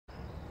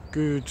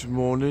Good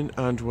morning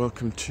and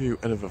welcome to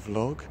another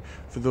vlog.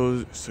 For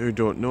those who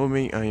don't know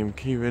me, I am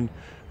Kieron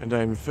and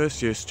I'm a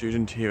first year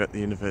student here at the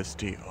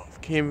University of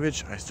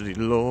Cambridge. I study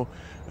law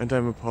and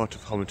I'm a part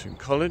of Homerton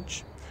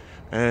College.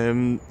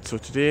 So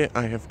today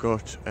I have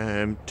got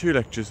two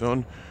lectures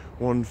on,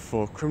 one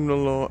for criminal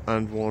law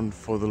and one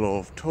for the law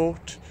of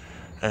tort.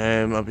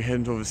 I'll be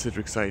heading over to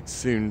Sidgwick site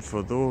soon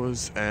for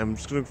those. I'm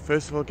just going to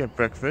first of all get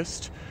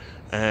breakfast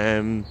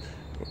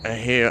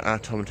here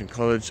at Homerton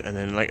College, and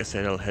then like I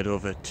said I'll head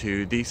over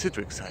to the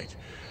Sidgwick site.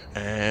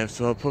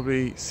 So I'll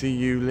probably see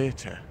you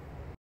later.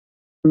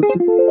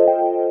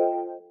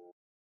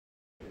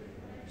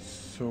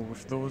 So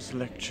with those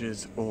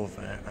lectures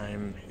over,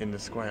 I'm in the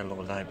Squire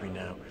Law Library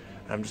now.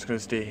 I'm just going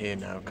to stay here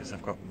now because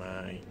I've got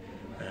my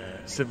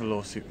civil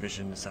law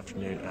supervision this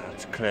afternoon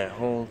at Clare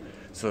Hall.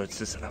 So it's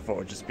just, I thought it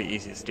would just be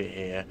easier to stay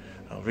here.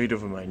 I'll read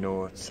over my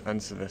notes,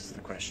 answer the rest of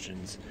the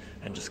questions,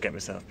 and just get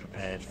myself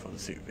prepared for the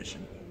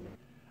supervision.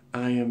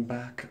 I am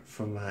back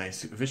from my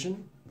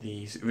supervision.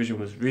 The supervision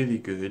was really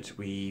good.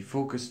 We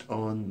focused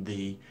on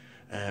the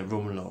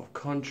Roman law of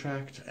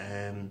contract.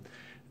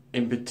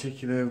 In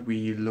particular,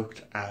 we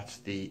looked at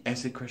the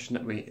essay question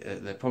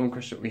that the problem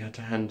question that we had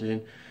to hand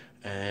in.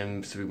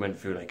 So we went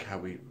through like how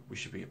we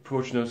should be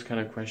approaching those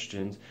kind of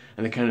questions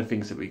and the kind of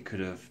things that we could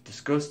have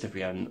discussed if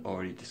we hadn't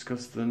already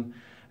discussed them.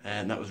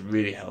 And that was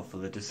really helpful.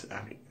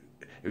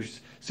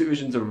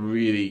 Supervisions are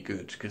really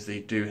good because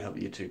they do help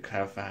you to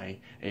clarify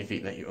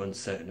anything that you're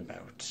uncertain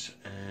about.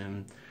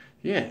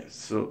 Yeah,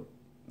 so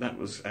that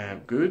was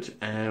good.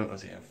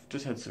 Obviously I've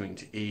just had something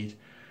to eat.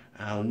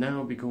 I'll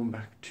now be going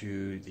back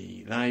to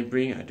the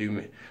library. I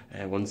do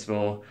once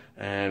more.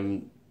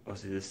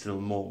 Obviously there's still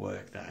more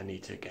work that I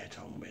need to get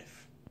on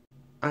with.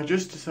 I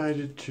just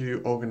decided to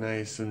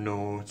organise some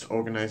notes,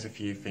 organise a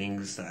few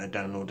things that I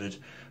downloaded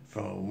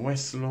from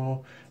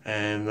Westlaw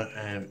in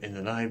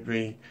the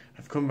library.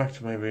 I've come back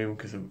to my room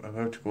because I'm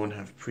about to go and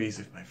have prees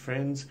with my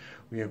friends.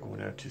 We are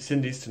going out to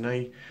Cindy's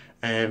tonight.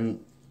 It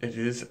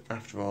is,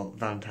 after all,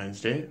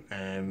 Valentine's Day.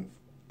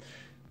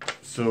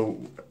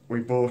 So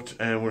we bought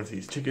one of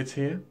these tickets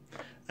here.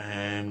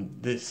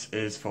 This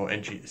is for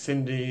entry to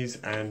Cindy's,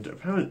 and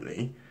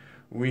apparently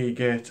we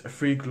get a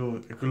free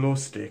glow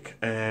stick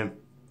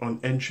on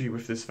entry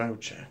with this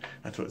voucher.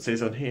 That's what it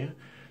says on here.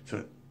 So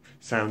it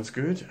sounds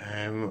good,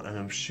 and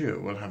I'm sure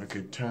we'll have a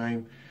good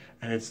time,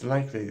 and it's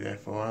likely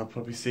therefore I'll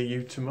probably see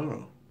you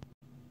tomorrow.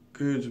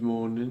 Good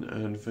morning,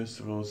 and first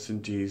of all,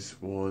 Cindy's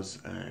was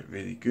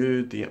really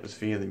good. The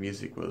atmosphere and the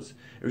music was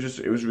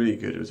really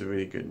good. It was a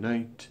really good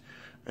night.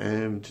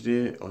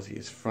 Today obviously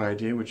is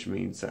Friday, which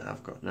means that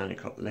I've got 9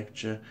 o'clock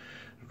lecture.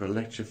 I've got a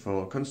lecture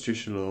for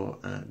constitutional law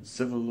and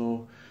civil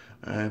law,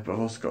 but I've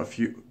also got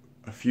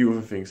a few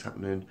other things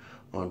happening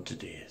on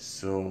today.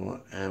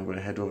 So I'm going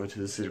to head over to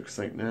the Sidgwick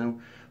site now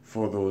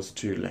for those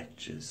 2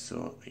 lectures.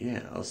 So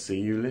yeah, I'll see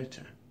you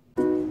later.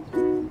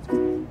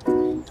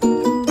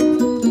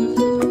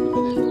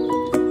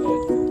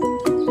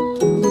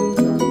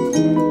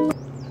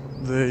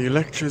 The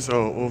lectures are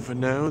over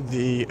now.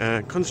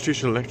 The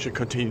constitutional lecture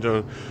continued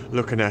on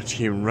looking at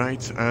human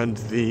rights, and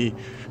the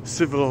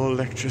civil law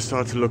lecture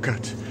started to look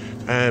at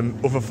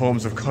other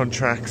forms of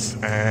contracts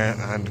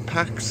and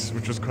pacts,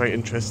 which was quite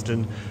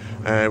interesting.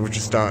 We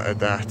just started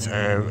that,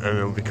 and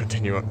we'll be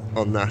continuing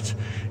on that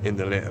in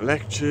the later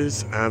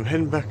lectures. I'm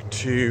heading back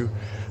to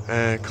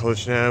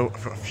college now.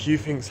 I've got a few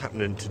things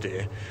happening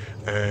today,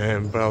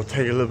 but I'll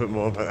tell you a little bit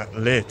more about that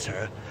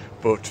later.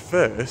 But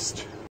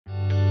first,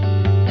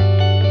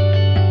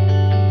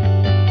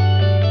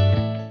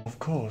 of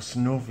course,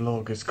 no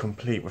vlog is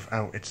complete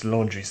without its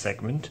laundry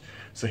segment.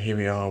 So here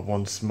we are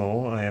once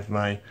more. I have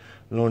my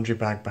laundry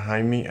bag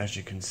behind me, as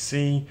you can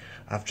see.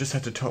 I've just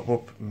had to top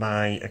up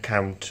my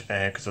account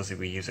because obviously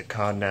we use a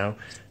card now,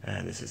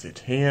 and this is it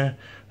here.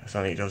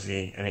 So I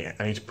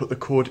need to put the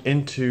code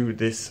into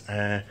this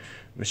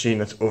machine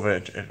that's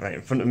over right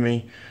in front of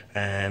me,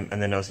 and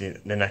then obviously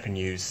I can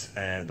use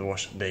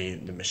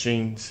the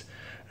machines.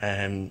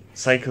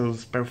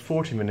 Cycles about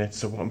 40 minutes,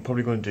 so what I'm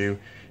probably going to do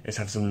is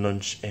have some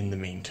lunch in the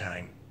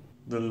meantime.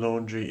 The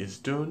laundry is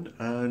done,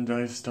 and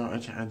I've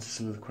started to answer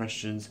some of the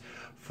questions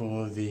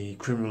for the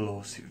criminal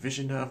law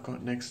supervision that I've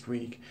got next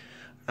week.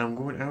 I'm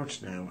going out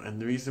now,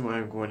 and the reason why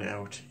I'm going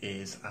out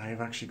is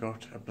I've actually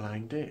got a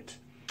blind date.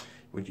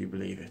 Would you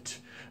believe it?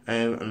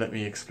 Let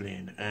me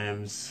explain.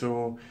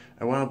 So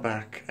a while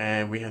back,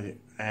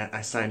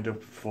 I signed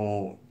up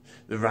for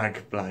the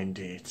RAG blind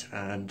date,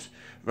 and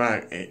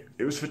it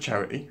was for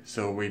charity.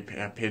 So we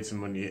paid some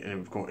money and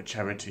we've got a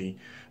charity,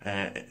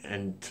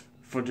 and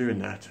for doing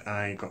that,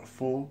 I got a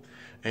form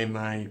in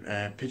my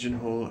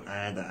pigeonhole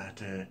that I had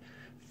to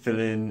fill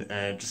in.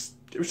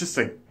 It was just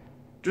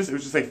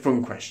like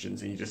fun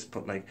questions, and you just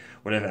put like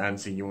whatever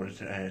answer you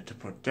wanted to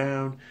put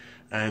down,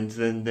 and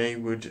then they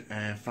would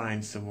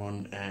find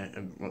someone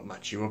and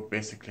match you up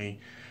basically,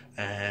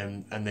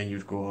 and then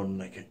you'd go on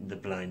like the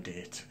blind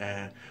date.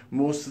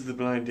 Most of the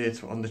blind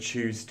dates were on the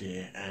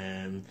Tuesday,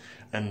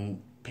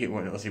 and people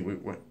obviously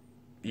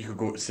you could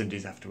go to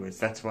Cindy's afterwards.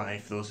 That's why,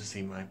 for those who've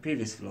seen my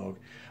previous vlog,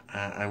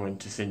 I went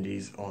to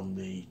Cindy's on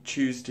the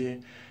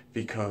Tuesday,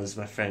 because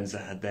my friends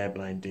had their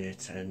blind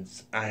date and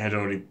I had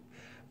already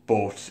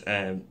bought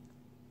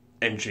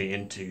entry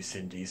into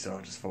Cindy's, so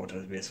I just thought I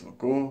may as well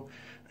go.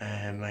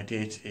 My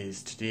date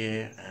is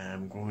today.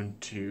 I'm going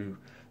to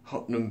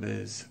Hot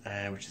Numbers,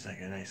 which is like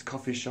a nice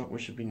coffee shop,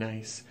 which would be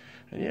nice.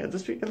 And yeah, it'll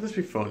just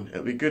be fun.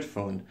 It'll be good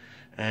fun.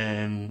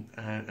 And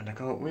I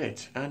can't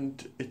wait.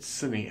 And it's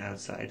sunny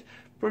outside.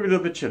 Probably a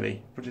little bit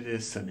chilly, but it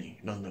is sunny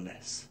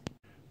nonetheless.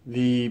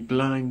 The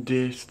blind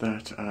date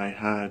that I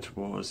had it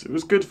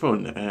was good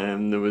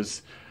fun. There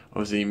was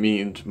obviously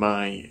me and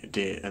my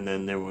date, and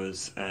then there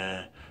was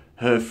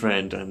her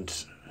friend and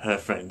her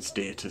friend's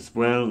date as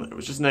well. It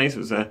was just nice. It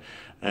was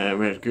we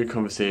had a good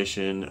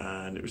conversation,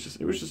 and it was just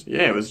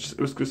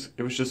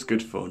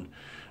good fun.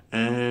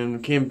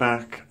 Came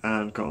back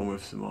and got on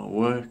with some more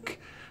work.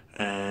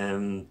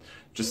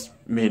 Just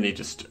mainly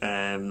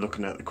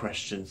looking at the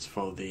questions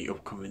for the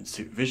upcoming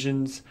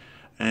supervisions.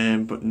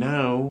 But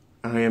now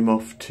I am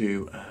off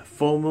to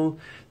formal.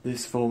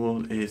 This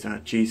formal is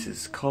at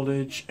Jesus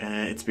College.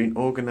 It's been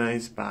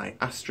organised by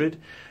Astrid.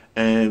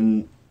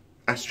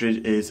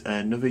 Astrid is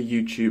another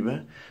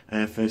YouTuber.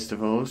 First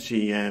of all,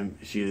 she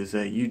is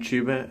a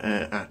YouTuber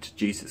at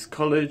Jesus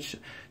College.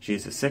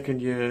 She's a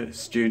second year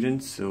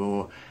student,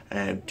 so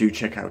do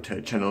check out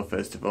her channel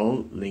first of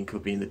all. Link will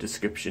be in the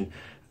description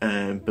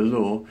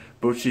below.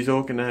 But she's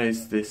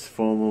organised this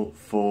formal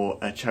for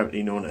a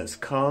charity known as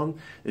Calm.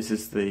 This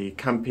is the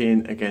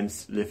campaign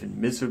against living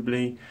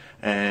miserably.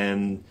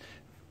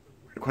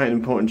 Quite an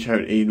important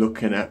charity,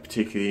 looking at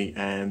particularly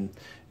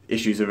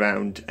issues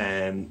around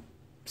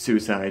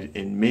suicide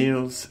in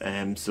males.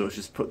 So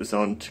she's put this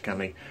on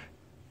to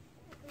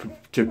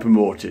to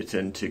promote it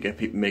and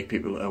to make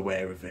people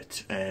aware of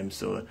it.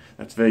 So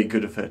that's very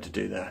good of her to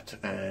do that,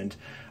 and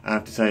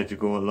I've decided to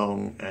go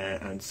along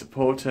and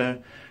support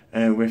her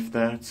with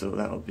that. So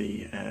that'll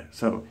be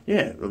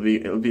yeah,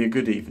 it'll be a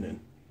good evening.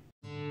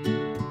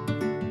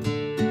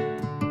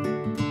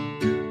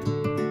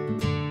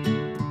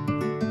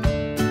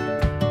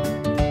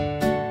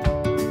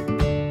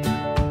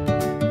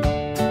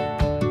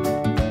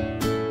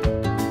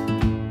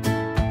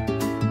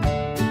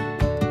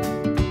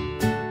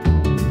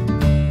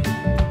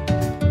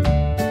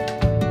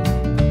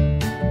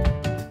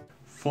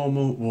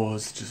 Formal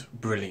was just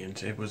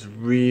brilliant. It was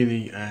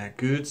really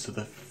good. So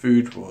the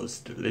food was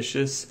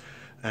delicious,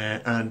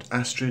 and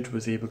Astrid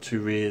was able to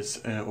raise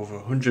over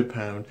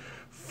 £100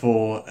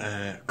 for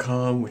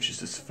Calm, which is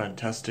just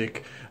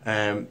fantastic.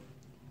 You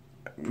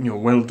know,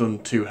 well done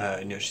to her.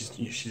 You know,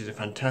 she did a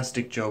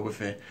fantastic job with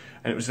it,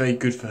 and it was very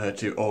good for her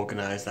to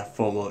organise that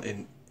formal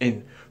in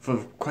for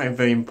quite a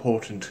very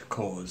important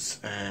cause.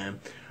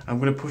 I'm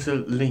going to put a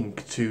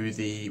link to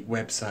the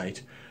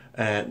website.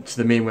 To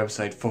the main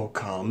website for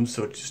Calm,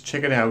 so just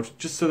check it out,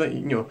 just so that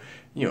you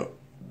know,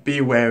 be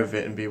aware of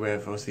it and be aware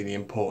of obviously the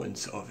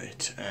importance of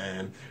it.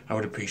 I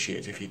would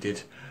appreciate if you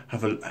did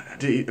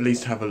at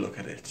least have a look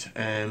at it.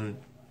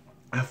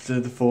 After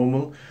the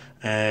formal,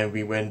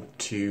 we went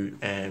to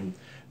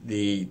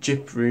the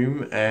gym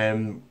room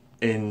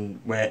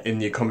in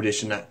the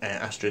accommodation that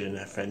Astrid and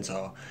her friends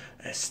are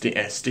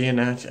staying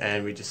at,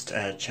 and we just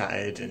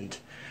chatted, and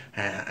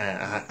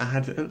I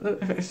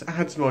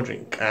had some more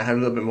drink. I had a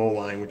little bit more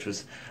wine, which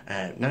was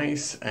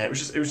nice. It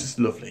was just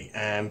lovely.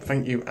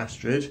 Thank you,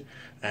 Astrid,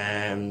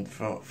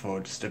 for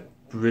just a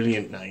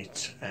brilliant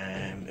night.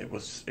 It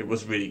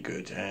was really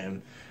good.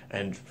 And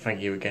thank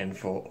you again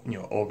for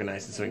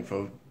organising something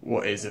for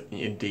what is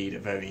indeed a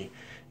very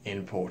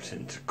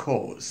important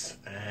cause.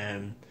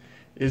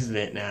 Isn't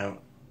it now?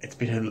 It's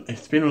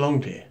been a long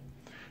day.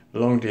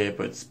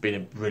 But it's been a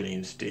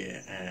brilliant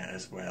day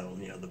as well.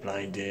 You know, the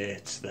blind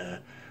date, the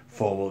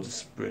formal,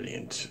 just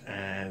brilliant.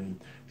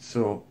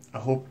 So I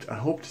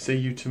hope to see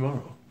you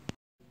tomorrow.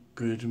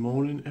 Good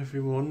morning,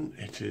 everyone.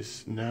 It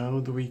is now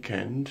the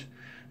weekend,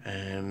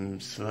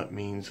 so that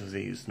means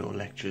there's no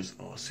lectures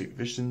or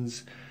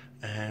supervisions,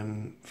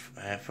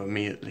 for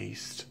me at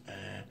least.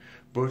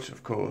 But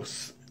of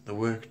course, the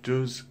work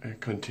does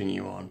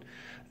continue on.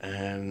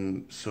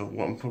 So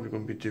what I'm probably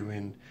going to be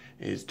doing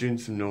is doing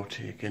some note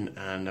taking,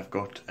 and I've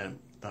got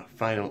that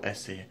final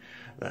essay,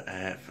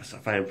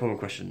 final problem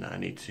question that I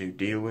need to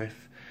deal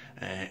with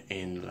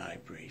in the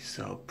library.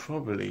 So I'll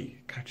probably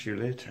catch you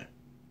later.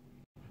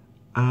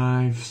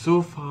 I've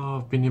so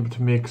far been able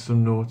to make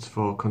some notes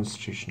for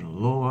constitutional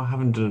law. I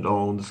haven't done it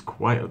all, there's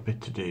quite a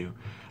bit to do,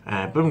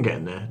 but I'm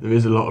getting there. There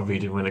is a lot of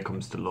reading when it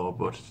comes to law,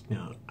 but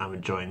I'm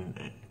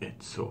enjoying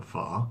it so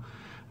far,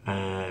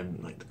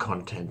 like the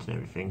content and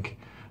everything.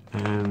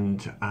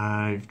 And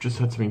I've just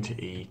had something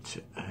to eat,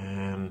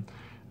 and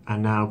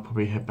now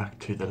probably head back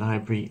to the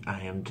library. I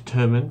am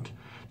determined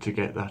to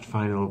get that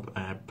final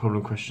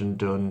problem question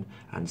done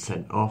and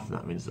sent off.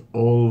 That means that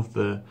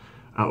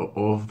out of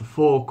all of the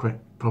 4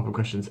 problem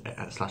questions /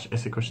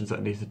 essay questions that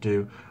I need to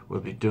do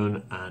will be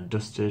done and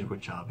dusted,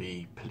 which I'll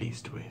be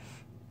pleased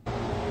with.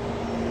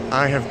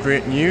 I have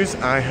great news.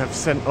 I have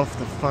sent off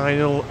the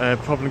final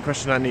problem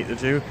question I need to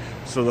do.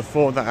 So the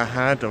 4 that I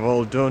had are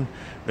all done.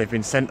 They've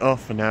been sent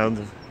off and now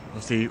they're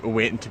obviously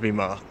waiting to be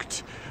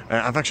marked.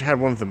 I've actually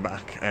had one of them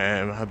back.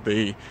 I had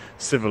the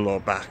civil law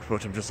back,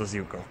 but I'm just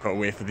obviously got to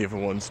wait for the other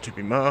ones to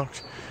be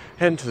marked.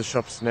 Heading to the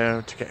shops now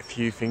to get a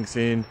few things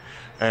in,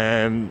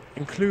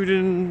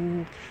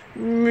 including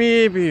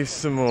maybe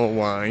some more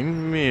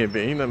wine.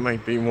 Maybe that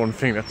might be one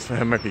thing that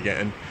I might be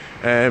getting.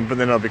 But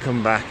then I'll be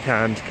coming back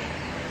and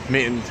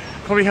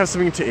probably have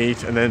something to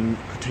eat and then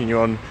continue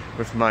on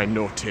with my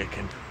note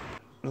taking.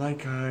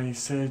 Like I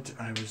said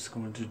I was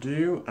going to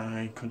do,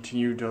 I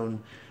continued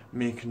on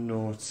making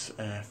notes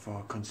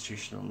for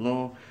constitutional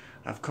law.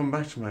 I've come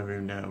back to my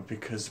room now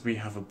because we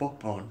have a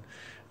bop on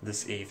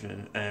this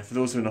evening. For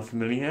those who are not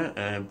familiar,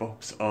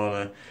 bops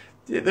are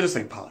they're just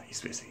like parties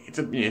basically. It's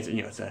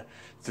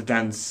a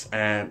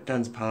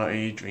dance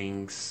party,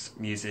 drinks,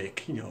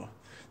 music,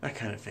 that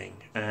kind of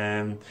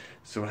thing.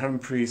 So we're having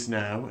prees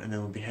now, and then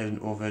we'll be heading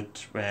over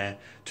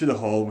to the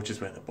hall, which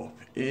is where the bop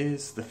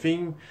is. The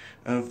theme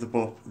of the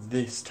bop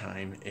this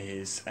time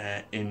is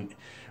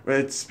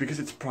it's because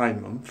it's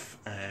Pride Month.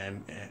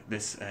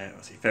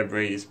 Obviously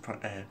February is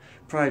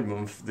Pride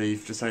Month.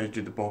 They've decided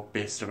to do the bop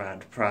based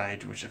around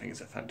Pride, which I think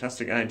is a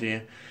fantastic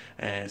idea.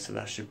 So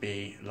that should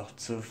be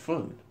lots of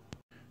fun.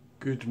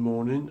 Good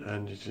morning,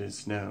 and it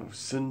is now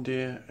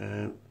Sunday.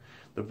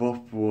 The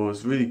bop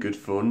was really good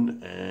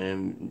fun,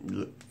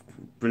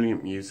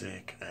 brilliant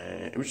music.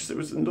 It was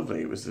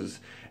lovely. It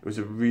was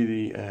a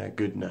really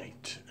good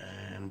night.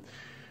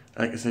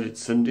 Like I said,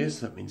 it's Sunday,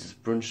 so that means it's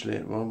brunch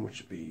later on,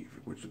 which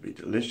would be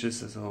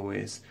delicious as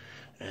always.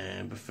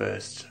 But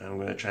first, I'm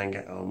going to try and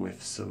get on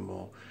with some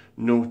more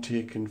note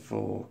taking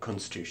for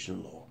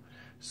constitutional law.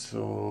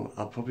 So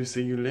I'll probably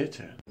see you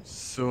later.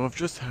 So I've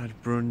just had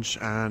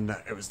brunch and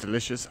it was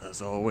delicious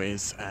as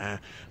always. I'm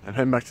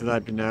heading back to the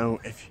library now.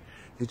 If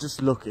you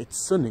just look, it's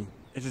sunny.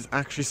 It is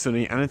actually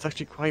sunny and it's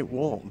actually quite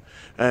warm.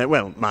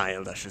 Well,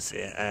 mild I should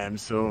say.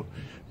 Well,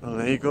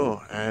 there you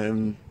go.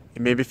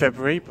 It may be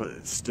February, but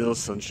it's still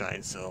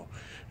sunshine, so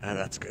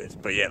that's good.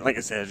 But yeah, like I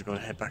said, I'm going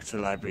to head back to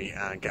the library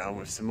and get on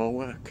with some more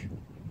work.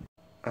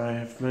 I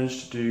have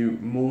managed to do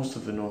most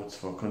of the notes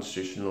for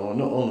constitutional law,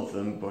 not all of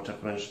them, but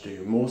I've managed to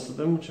do most of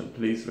them, which I'm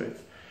pleased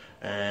with.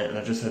 And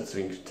I've just had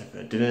something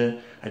for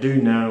dinner. I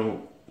do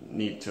now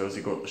need to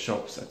obviously go to the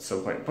shops at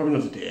some point, probably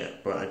not today,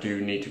 but I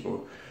do need to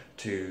go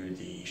to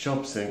the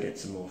shops and get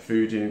some more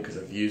food in because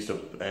I've used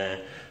up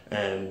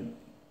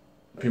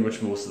pretty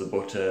much most of the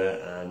butter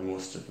and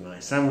most of my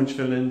sandwich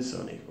fillings,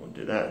 so I need to go and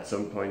do that at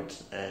some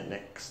point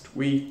next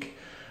week,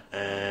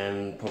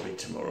 and probably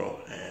tomorrow,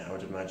 I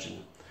would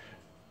imagine.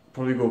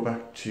 Probably go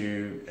back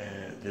to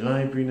the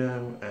library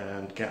now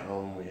and get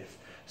on with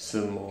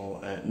some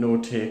more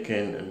note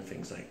taking and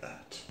things like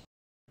that.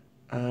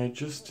 I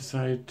just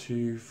decided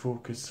to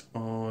focus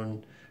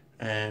on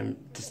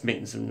just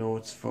making some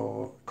notes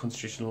for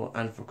constitutional law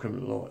and for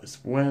criminal law as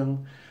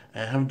well.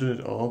 I haven't done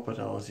it all, but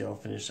I'll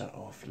finish that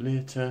off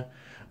later.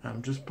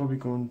 I'm just probably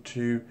going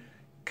to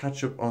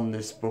catch up on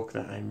this book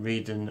that I'm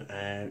reading.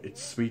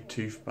 It's Sweet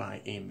Tooth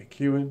by Ian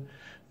McEwan.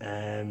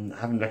 I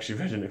haven't actually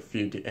read it in a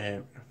few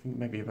I think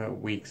maybe about a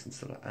week since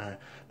the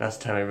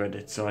last time I read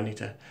it, so I need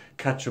to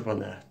catch up on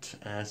that.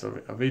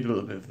 So I'll read a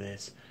little bit of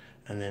this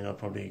and then I'll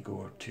probably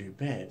go to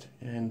bed,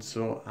 and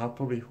so I'll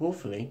probably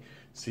hopefully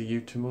see you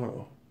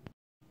tomorrow.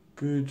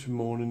 Good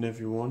morning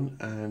everyone,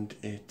 and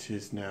it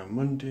is now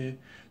Monday,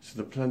 so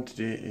the plan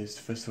today is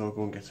first of all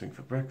go and get something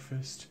for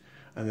breakfast,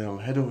 and then I'll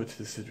head over to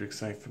the Civic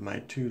site for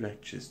my 2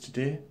 lectures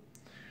today,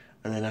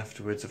 and then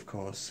afterwards of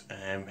course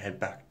head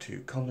back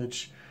to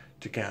college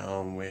to get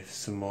on with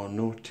some more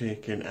note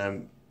taking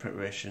and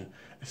preparation,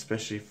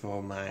 especially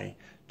for my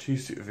 2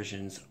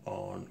 supervisions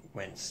on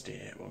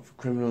Wednesday, one for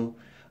criminal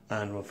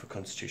and one for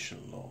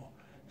constitutional law.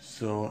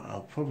 So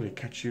I'll probably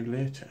catch you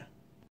later.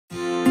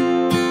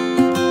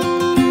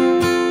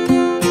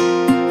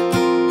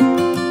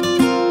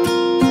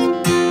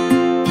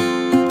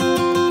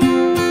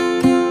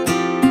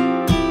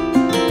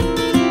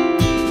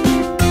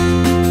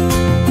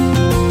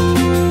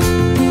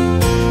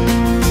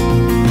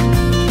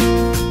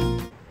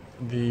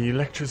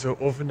 Lectures are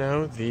over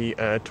now. The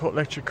tort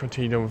lecture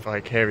continued on with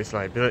vicarious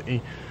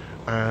liability,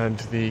 and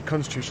the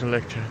constitutional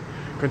lecture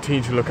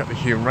continued to look at the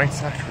Human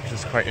Rights Act, which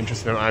is quite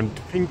interesting. I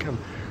think I'm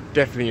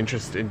definitely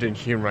interested in doing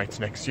human rights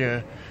next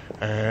year.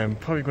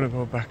 Probably going to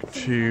go back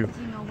to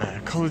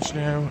college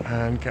now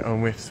and get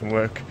on with some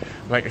work.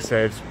 Like I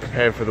said,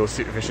 prepare for those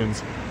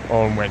supervisions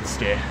on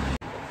Wednesday.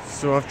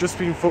 So I've just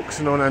been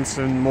focusing on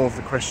answering more of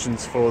the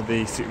questions for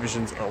the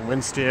supervisions on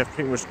Wednesday. I've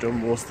pretty much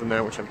done most of them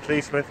now, which I'm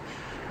pleased with.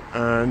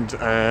 And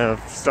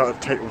I've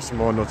started taking up some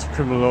more notes of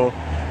criminal law,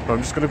 but I'm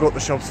just going to go to the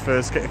shops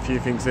first, get a few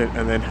things in,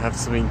 and then have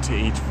something to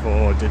eat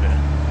for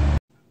dinner.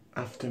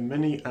 After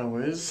many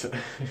hours,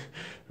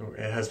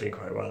 it has been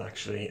quite a while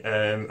actually,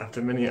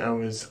 after many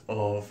hours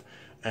of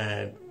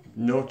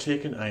note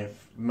taking, I've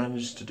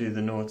managed to do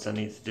the notes I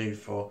need to do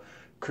for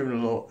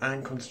criminal law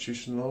and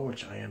constitutional law,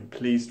 which I am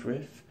pleased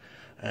with.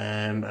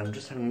 I'm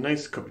just having a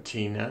nice cup of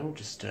tea now,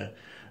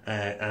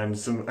 and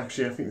some,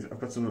 actually I think I've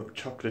got some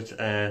chocolate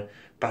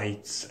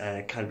bites,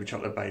 Cadbury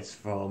chocolate bites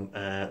from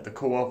the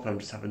co-op. I'm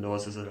just having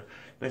those as a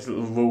nice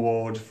little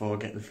reward for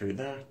getting through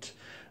that,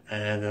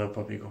 and then I'll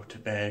probably go to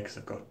bed because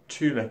I've got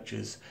 2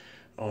 lectures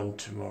on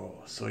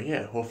tomorrow. So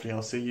yeah, hopefully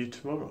I'll see you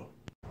tomorrow.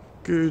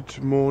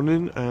 Good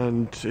morning,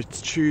 and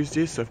it's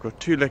Tuesday, so I've got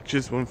 2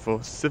 lectures, one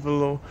for civil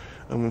law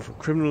and one for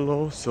criminal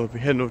law, so I'll be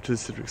heading over to the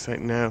civic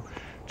site now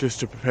just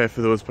to prepare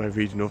for those by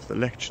reading over the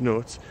lecture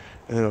notes,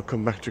 and then I'll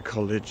come back to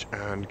college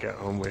and get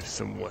on with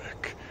some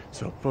work.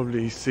 So I'll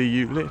probably see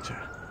you later.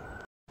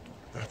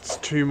 That's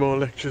 2 more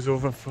lectures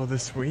over for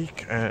this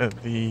week.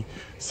 The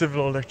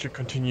civil law lecture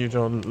continued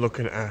on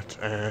looking at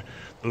the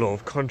law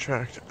of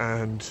contract,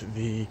 and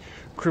the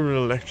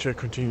criminal lecture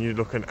continued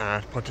looking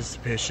at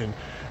participation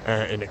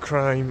in a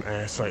crime,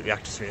 so like the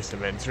actus reus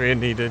and mens rea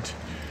needed,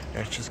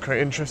 which was quite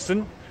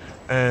interesting.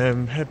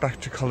 Head back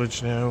to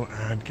college now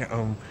and get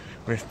on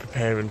with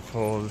preparing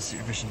for the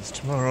supervisions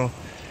tomorrow.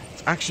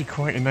 It's actually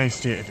quite a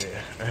nice day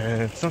today.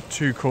 It's not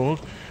too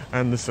cold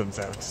and the sun's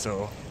out,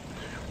 so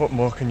what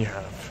more can you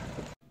have?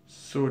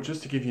 So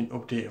just to give you an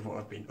update of what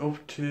I've been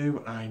up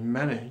to, I've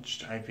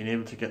been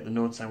able to get the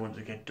notes I wanted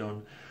to get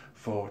done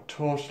for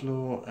tort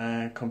law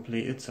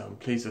completed, so I'm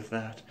pleased with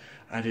that.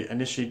 I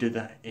initially did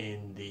that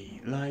in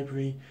the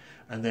library,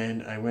 and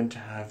then I went to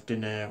have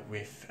dinner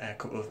with a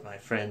couple of my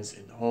friends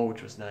in the hall,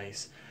 which was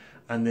nice.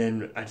 And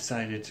then I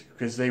decided,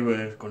 because they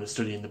were going to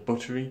study in the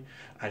buttery,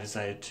 I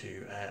decided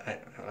to,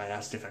 I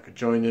asked if I could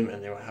join them,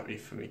 and they were happy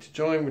for me to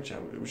join,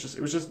 it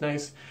was just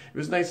nice. It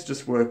was nice to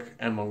just work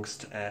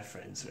amongst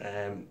friends.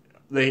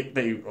 They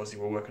obviously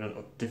were working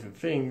on different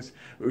things,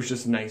 but it was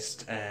just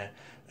nice.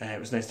 It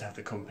was nice to have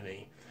the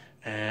company,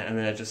 and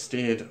then I just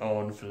stayed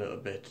on for a little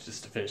bit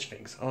just to finish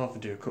things off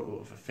and do a couple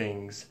of other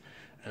things.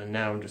 And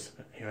now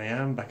here I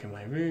am back in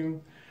my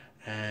room,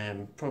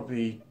 and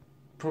probably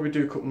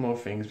do a couple more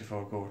things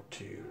before I go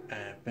to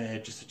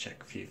bed, just to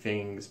check a few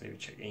things, maybe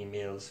check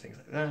emails, things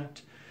like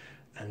that.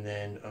 And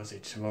then obviously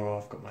tomorrow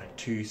I've got my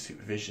 2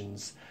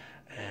 supervisions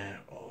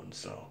on,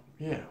 so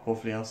yeah,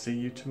 hopefully I'll see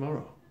you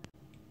tomorrow.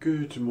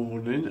 Good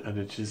morning, and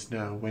it is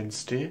now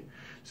Wednesday,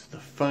 so the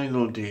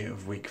final day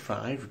of week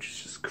 5, which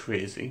is just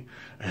crazy.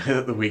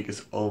 The week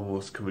is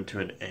almost coming to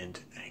an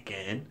end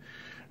again.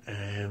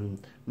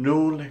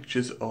 No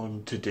lectures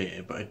on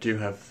today, but I do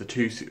have the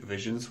 2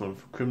 supervisions, one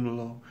for criminal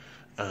law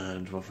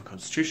and one for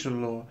constitutional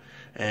law,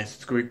 so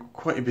it's going to be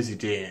quite a busy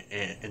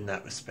day in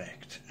that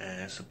respect.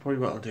 So probably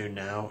what I'll do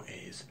now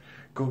is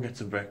go and get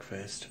some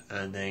breakfast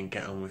and then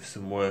get on with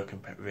some work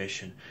and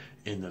preparation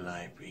in the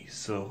library.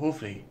 So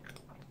hopefully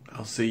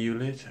I'll see you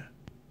later.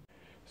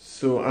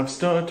 So I've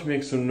started to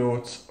make some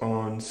notes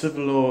on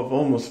civil law. I've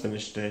almost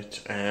finished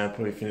it. I'll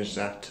probably finish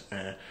that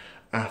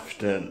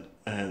after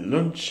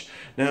lunch.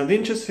 Now the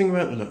interesting thing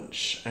about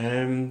lunch,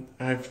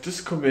 I've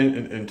just come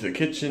into the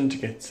kitchen to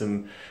get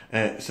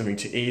something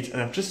to eat,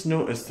 and I've just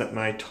noticed that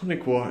my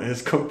tonic water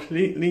is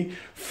completely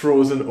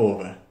frozen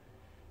over.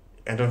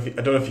 I don't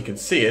know if you can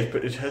see it,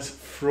 but it has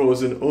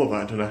frozen over.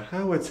 I don't know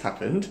how it's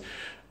happened.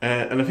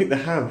 And I think the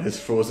ham has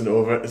frozen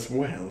over as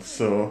well,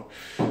 so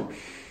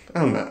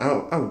I'll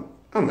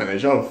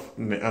manage.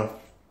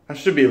 I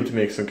should be able to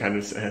make some kind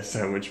of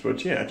sandwich,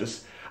 but yeah, I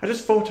just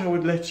thought I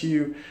would let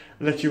you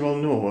all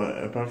know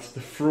about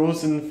the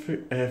frozen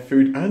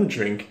food and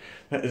drink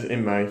that is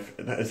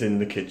in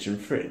the kitchen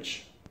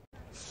fridge.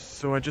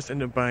 So I just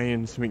ended up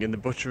buying something in the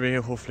butchery.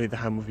 Hopefully the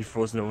ham will be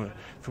frozen over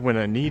for when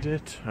I need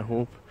it, I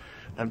hope.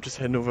 I'm just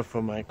heading over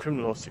for my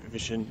criminal law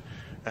supervision,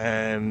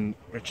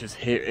 which is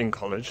here in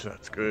college, so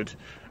that's good.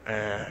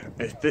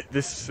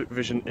 This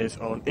supervision is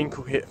on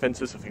incoherent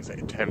offences, so things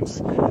like attempts,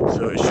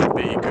 so it should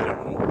be good, I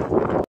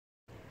hope.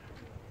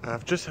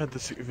 I've just had the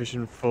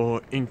supervision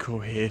for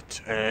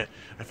incoherent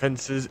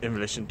offences in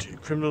relation to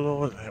criminal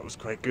law. That was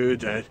quite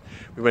good.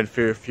 We went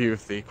through a few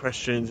of the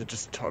questions and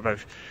just talked about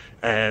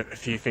a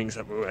few things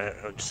that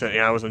certainly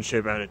I was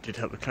unsure about. It did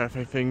help to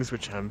clarify things,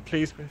 which I'm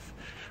pleased with.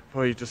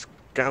 Probably just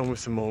get on with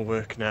some more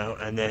work now,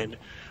 and then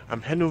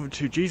I'm heading over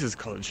to Jesus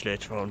College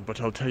later on,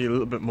 but I'll tell you a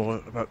little bit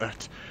more about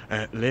that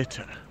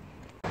later.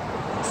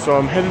 So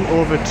I'm heading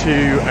over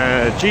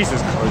to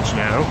Jesus College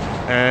now.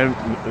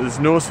 There's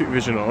no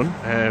supervision on.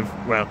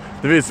 Well,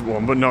 there is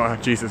one, but not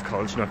at Jesus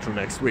College, not till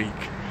next week.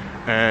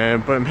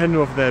 But I'm heading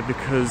over there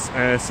because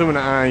someone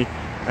I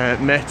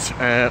met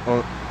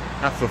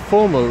at the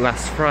formal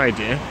last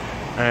Friday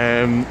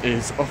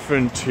is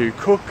offering to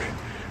cook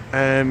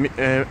and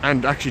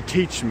actually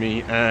teach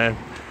me a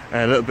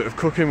little bit of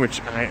cooking, which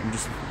I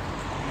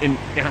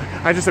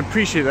just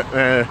appreciate that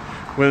they're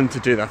willing to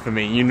do that for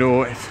me. You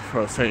know,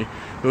 say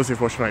those who've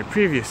watched my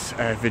previous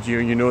video,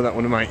 you know that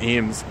one of my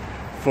aims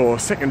for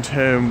second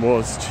term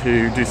was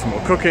to do some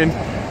more cooking.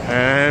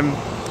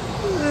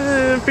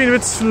 Been a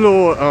bit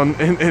slow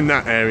in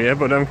that area,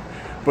 but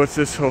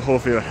this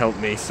hopefully will help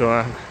me. So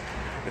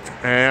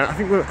I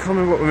think we'll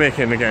comment what we're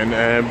making again,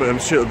 but I'm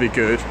sure it'll be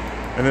good.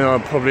 And then I'll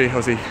probably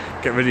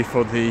get ready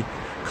for the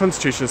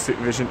constitutional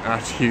supervision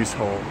at Hughes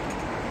Hall.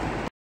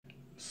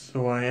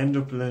 So I end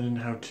up learning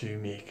how to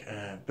make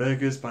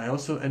burgers, but I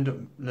also end up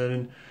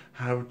learning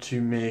how to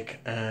make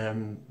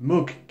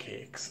mug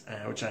cakes,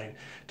 which to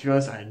be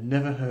honest, I had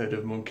never heard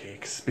of mug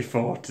cakes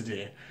before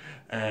today.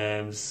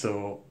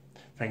 So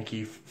thank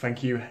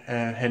you,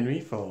 Henry,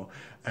 for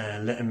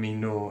letting me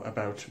know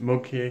about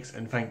mug cakes,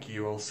 and thank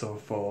you also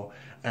for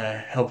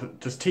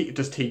just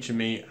teaching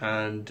me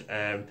and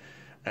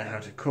how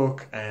to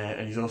cook.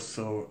 And he's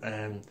also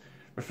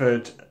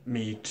referred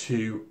me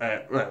to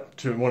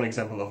one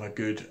example of a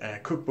good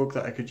cookbook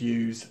that I could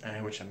use,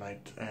 which I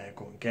might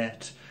go and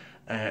get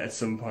at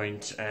some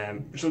point.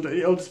 So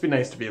it'll just be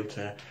nice to be able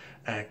to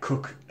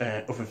cook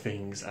other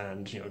things,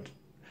 and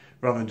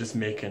rather than just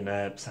making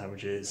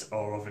sandwiches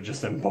or rather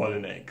just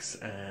boiling eggs.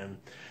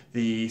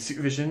 The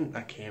supervision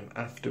that came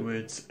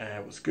afterwards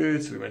was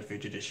good, so we went through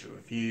judicial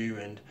review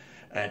and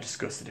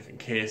discussed the different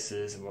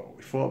cases and what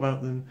we thought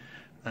about them.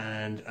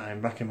 And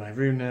I'm back in my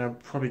room now,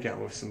 probably get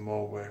on with some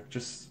more work.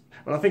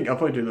 I think I'll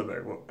probably do a little bit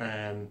of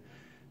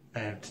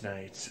work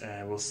tonight,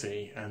 we'll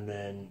see, and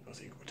then I'll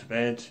go to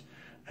bed.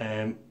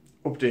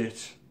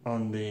 Update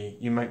on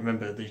you might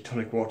remember the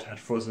tonic water had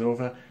frozen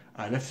over.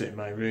 I left it in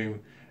my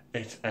room,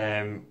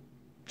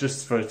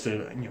 just for it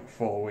to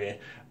fall away,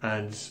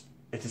 and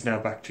it is now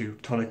back to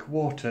tonic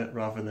water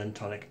rather than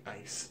tonic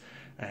ice.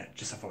 I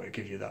thought I'd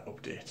give you that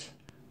update.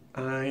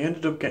 I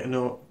ended up getting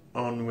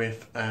on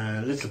with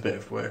a little bit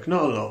of work,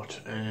 not a lot.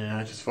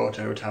 I just thought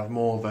I would have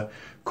more of a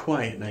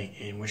quiet night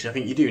in, which I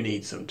think you do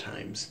need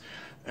sometimes.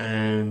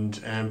 And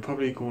I'm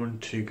probably going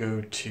to go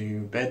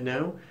to bed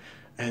now,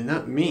 and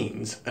that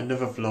means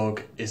another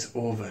vlog is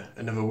over.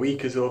 Another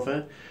week is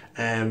over.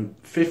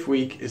 5th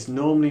week is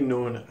normally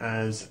known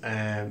as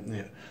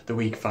the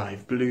week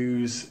 5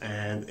 blues,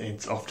 and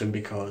it's often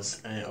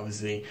because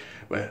obviously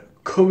we're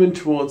coming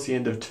towards the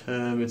end of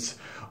term. It's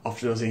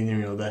often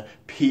the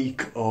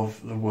peak of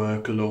the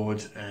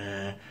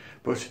workload,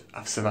 but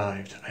I've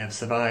survived. I have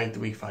survived the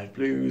week 5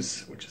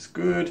 blues, which is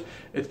good.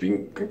 It's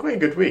been quite a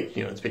good week.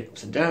 It's been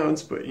ups and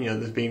downs, but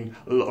there's been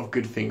a lot of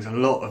good things. A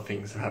lot of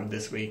things have happened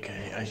this week,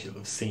 as you'll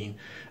have seen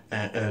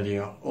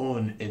earlier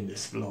on in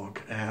this vlog.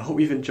 I hope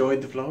you've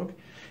enjoyed the vlog.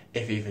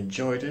 If you've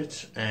enjoyed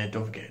it,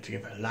 don't forget to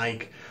give it a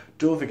like.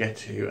 Don't forget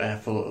to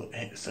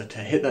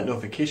hit that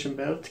notification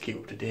bell to keep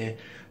up to date.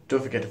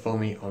 Don't forget to follow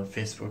me on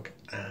Facebook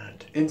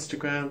and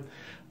Instagram,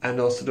 and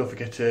also don't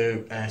forget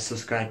to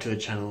subscribe to the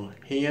channel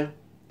here.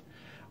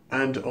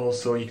 And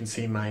also you can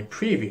see my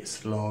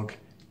previous vlog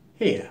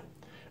here.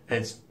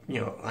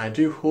 I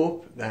do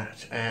hope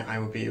that I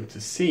will be able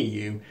to see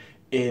you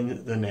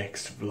in the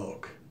next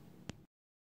vlog.